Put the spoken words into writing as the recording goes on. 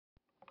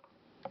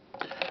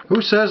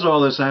Who says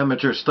all this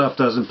amateur stuff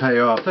doesn't pay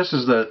off? This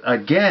is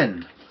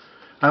again,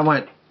 I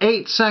went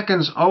 8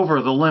 seconds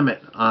over the limit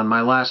on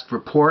my last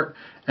report,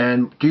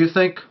 and do you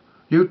think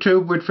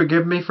YouTube would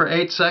forgive me for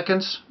 8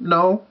 seconds?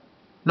 No.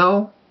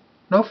 No.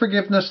 No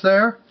forgiveness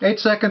there. 8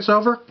 seconds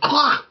over.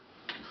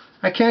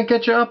 I can't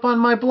get you up on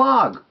my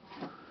blog.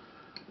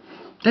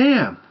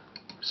 Damn.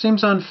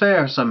 Seems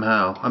unfair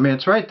somehow. I mean,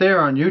 it's right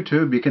there on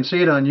YouTube. You can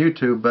see it on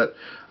YouTube, but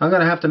I'm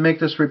going to have to make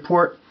this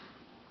report,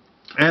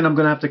 and I'm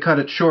going to have to cut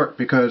it short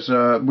because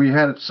we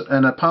had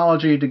an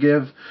apology to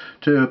give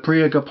to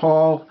Priya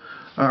Gopal.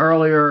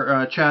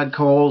 Earlier, Chad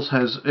Coles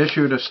has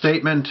issued a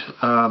statement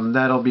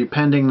that'll be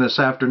pending this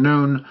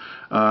afternoon.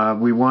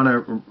 We want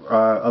to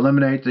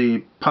eliminate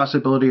the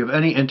possibility of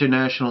any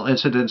international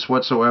incidents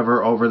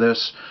whatsoever over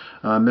this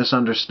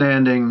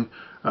misunderstanding.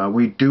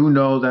 We do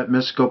know that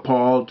Miss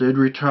Gopal did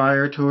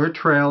retire to her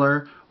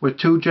trailer with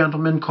 2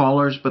 gentlemen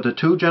callers, but the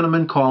 2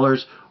 gentlemen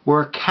callers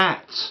were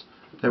cats.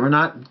 They were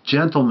not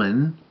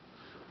gentlemen.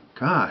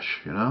 Gosh,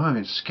 you know, I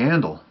mean,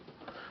 scandal.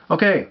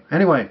 Okay,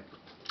 anyway.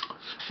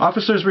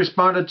 Officers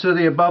responded to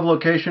the above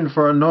location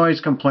for a noise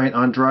complaint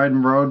on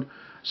Dryden Road.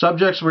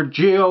 Subjects were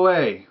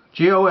GOA.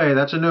 GOA,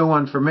 that's a new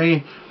one for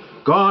me.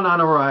 Gone on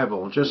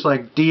arrival, just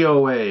like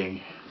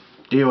DOA.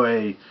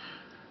 DOA,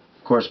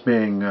 of course,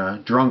 being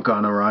drunk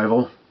on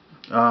arrival.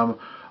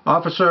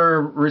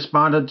 Officer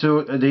responded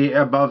to the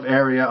above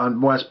area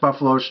on West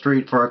Buffalo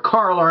Street for a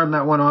car alarm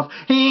that went off.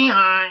 Hate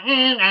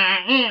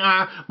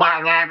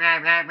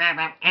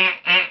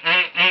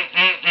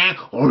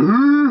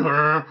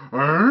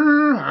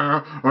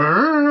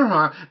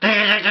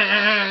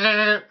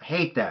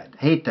that.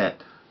 Hate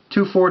that.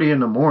 2:40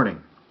 in the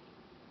morning.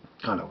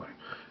 Anyway.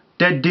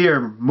 Dead deer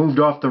moved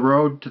off the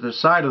road to the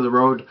side of the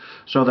road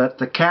so that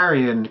the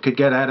carrion could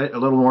get at it a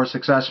little more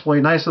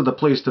successfully. Nice of the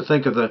police to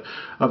think of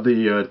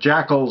the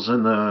jackals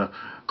and the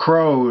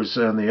crows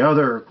and the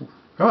other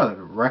the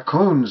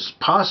raccoons,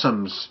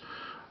 possums,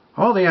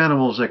 all the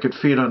animals that could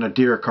feed on a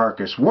deer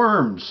carcass.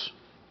 Worms,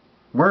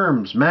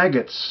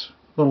 maggots.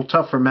 A little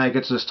tough for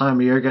maggots this time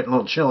of year, getting a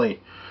little chilly.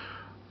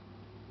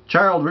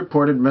 Child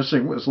reported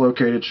missing was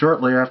located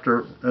shortly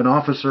after an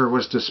officer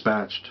was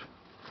dispatched.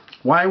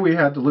 Why we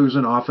had to lose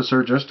an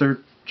officer just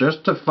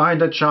to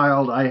find a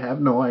child, I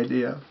have no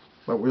idea.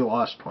 But we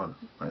lost one.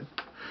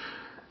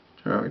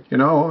 Right? You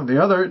know,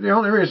 the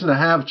only reason to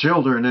have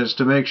children is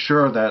to make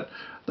sure that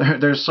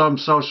there's some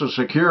social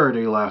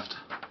security left.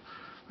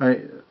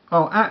 Right?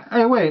 Oh,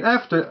 wait.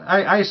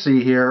 I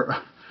see here.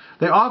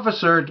 The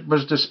officer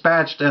was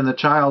dispatched and the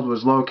child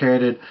was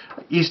located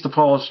east of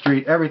Paul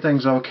Street.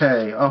 Everything's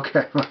okay.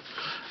 Okay.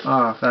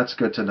 Oh, that's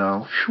good to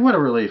know. What a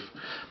relief.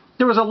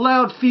 There was a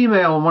loud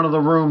female in one of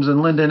the rooms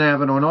in Linden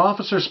Avenue. An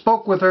officer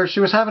spoke with her. She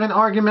was having an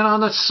argument on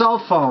the cell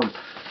phone.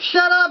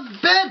 Shut up,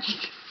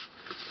 bitch!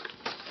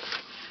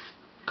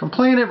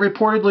 Complainant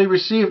reportedly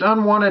received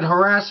unwanted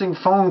harassing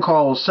phone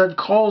calls. Said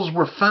calls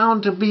were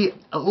found to be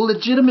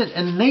legitimate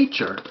in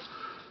nature.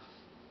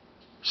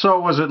 So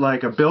was it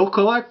like a bill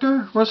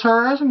collector was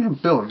harassing him?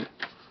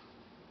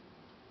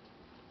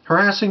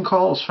 Harassing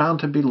calls found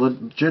to be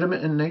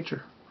legitimate in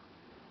nature.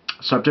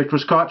 Subject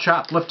was caught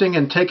shoplifting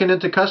and taken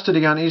into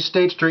custody on East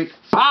State Street.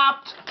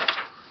 Popped!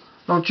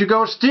 Don't you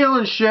go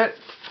stealing shit.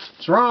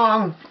 It's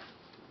wrong.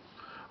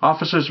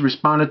 Officers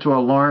responded to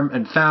alarm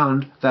and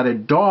found that a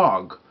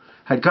dog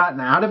had gotten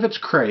out of its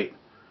crate,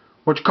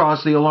 which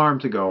caused the alarm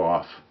to go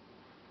off.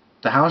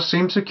 The house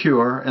seemed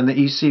secure and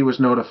the EC was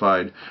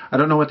notified. I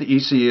don't know what the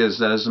EC is.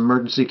 That is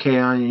emergency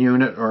canine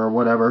unit or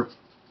whatever.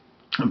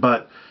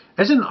 But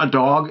isn't a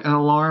dog an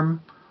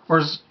alarm? Or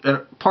is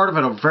part of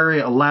it a very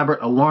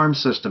elaborate alarm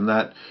system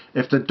that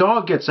if the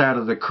dog gets out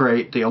of the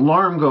crate, the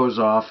alarm goes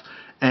off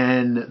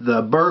and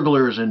the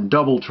burglar's in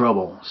double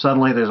trouble.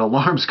 Suddenly there's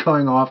alarms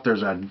going off,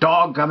 there's a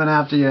dog coming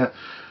after you.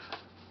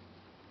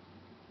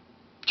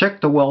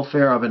 Check the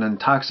welfare of an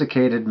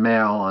intoxicated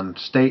male on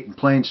State and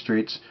Plain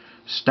Streets,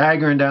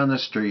 staggering down the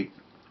street.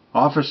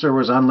 Officer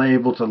was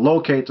unable to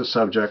locate the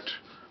subject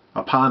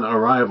upon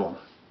arrival.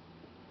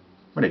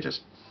 What, did he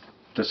just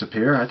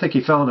disappear? I think he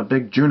fell in a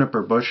big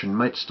juniper bush and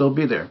might still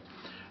be there.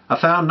 A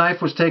found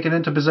knife was taken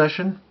into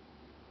possession.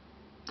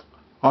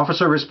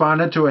 Officer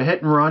responded to a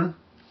hit and run.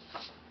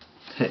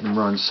 Hit and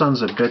run,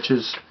 sons of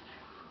bitches.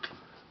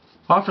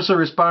 Officer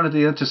responded to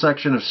the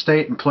intersection of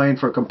State and Plain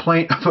for a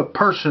complaint of a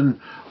person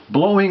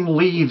blowing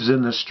leaves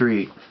in the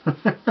street.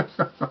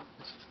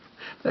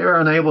 They were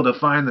unable to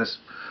find this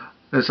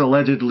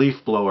alleged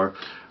leaf blower.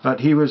 But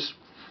he was,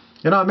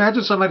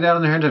 imagine somebody down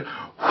on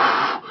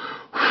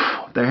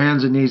their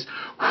hands and knees.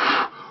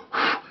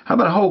 How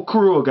about a whole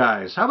crew of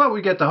guys? How about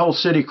we get the whole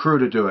city crew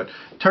to do it?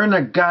 Turn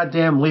the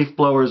goddamn leaf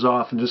blowers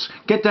off and just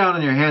get down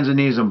on your hands and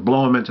knees and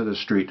blow them into the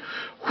street.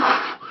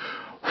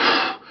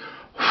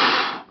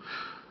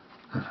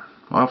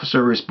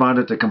 Officer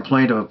responded to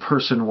complaint of a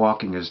person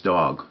walking his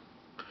dog.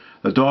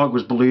 The dog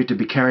was believed to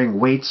be carrying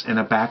weights in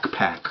a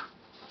backpack.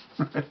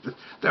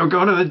 They were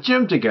going to the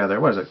gym together.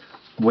 What is it?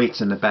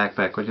 Weights in the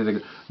backpack. What do you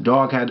think?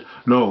 Dog had...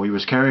 No, he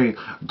was carrying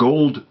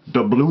gold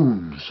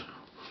doubloons.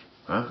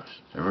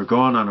 They were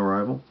gone on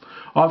arrival.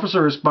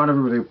 Officer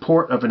responded with a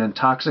report of an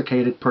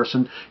intoxicated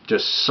person.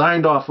 Just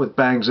signed off with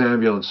Bang's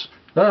ambulance.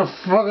 Oh,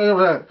 fuck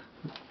that.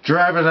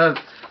 Driving that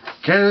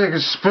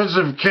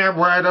expensive cab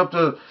ride up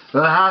to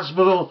the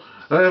hospital.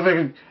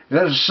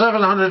 There's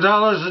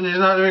 $700 and he's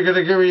not even going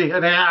to give me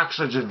any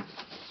oxygen.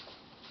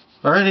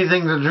 Or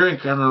anything to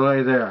drink on the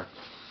way there.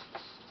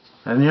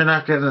 And you're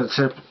not getting a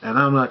tip, and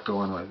I'm not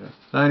going with it.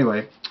 So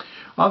anyway,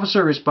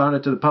 officer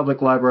responded to the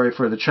public library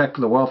for the check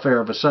of the welfare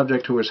of a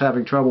subject who was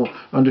having trouble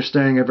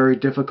understanding a very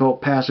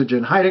difficult passage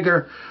in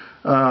Heidegger.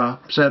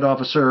 Said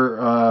officer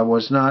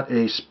was not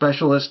a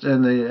specialist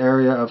in the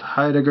area of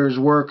Heidegger's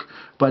work,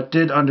 but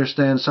did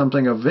understand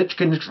something of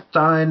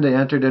Wittgenstein. They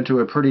entered into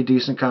a pretty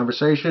decent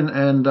conversation,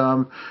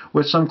 and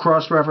with some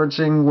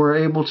cross-referencing, were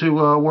able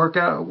to work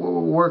out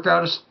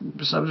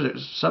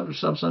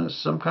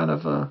some kind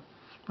of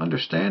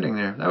understanding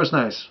there. That was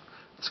nice.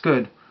 It's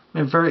good. We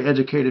have very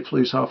educated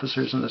police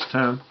officers in this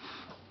town.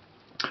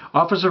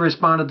 Officer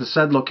responded to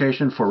said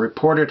location for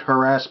reported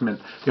harassment.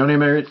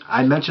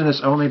 I mention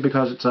this only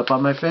because it's up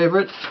on my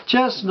favorite,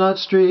 Chestnut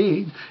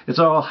Street. It's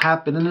all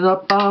happening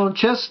up on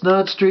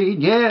Chestnut Street,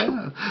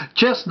 yeah.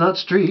 Chestnut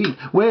Street,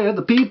 where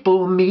the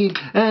people meet,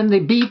 and they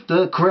beat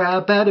the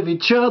crap out of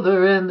each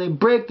other, and they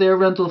break their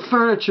rental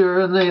furniture,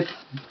 and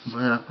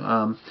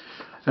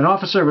an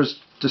officer was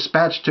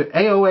dispatched to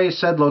AOA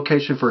said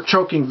location for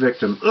choking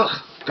victim.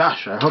 Ugh,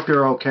 gosh, I hope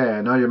you're okay.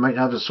 I know you might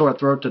have a sore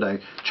throat today.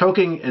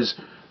 Choking is,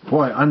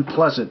 boy,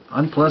 unpleasant.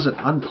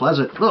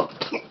 Look.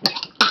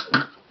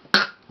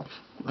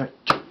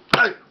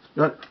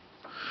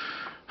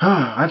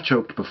 I've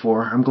choked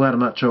before. I'm glad I'm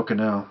not choking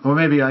now. Or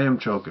maybe I am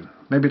choking.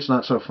 Maybe it's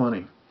not so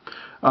funny.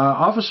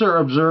 Officer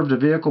observed a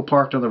vehicle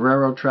parked on the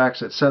railroad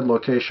tracks at said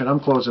location. I'm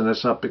closing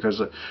this up because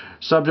the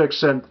subject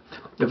said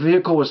the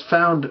vehicle was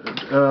found,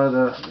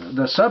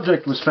 the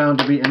subject was found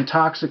to be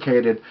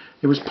intoxicated.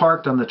 It was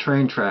parked on the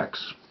train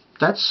tracks.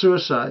 That's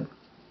suicide,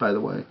 by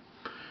the way.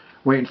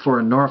 Waiting for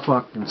a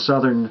Norfolk and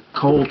Southern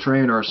coal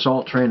train or a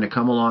salt train to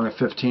come along at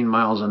 15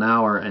 miles an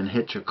hour and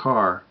hit your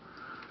car.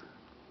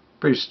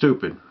 Pretty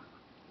stupid.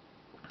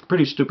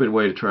 Pretty stupid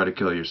way to try to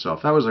kill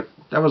yourself. That was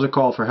a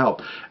call for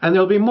help. And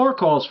there'll be more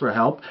calls for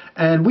help,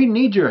 and we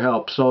need your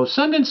help. So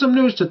send in some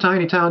news to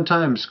Tiny Town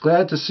Times.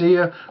 Glad to see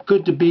you.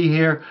 Good to be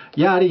here.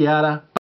 Yada yada.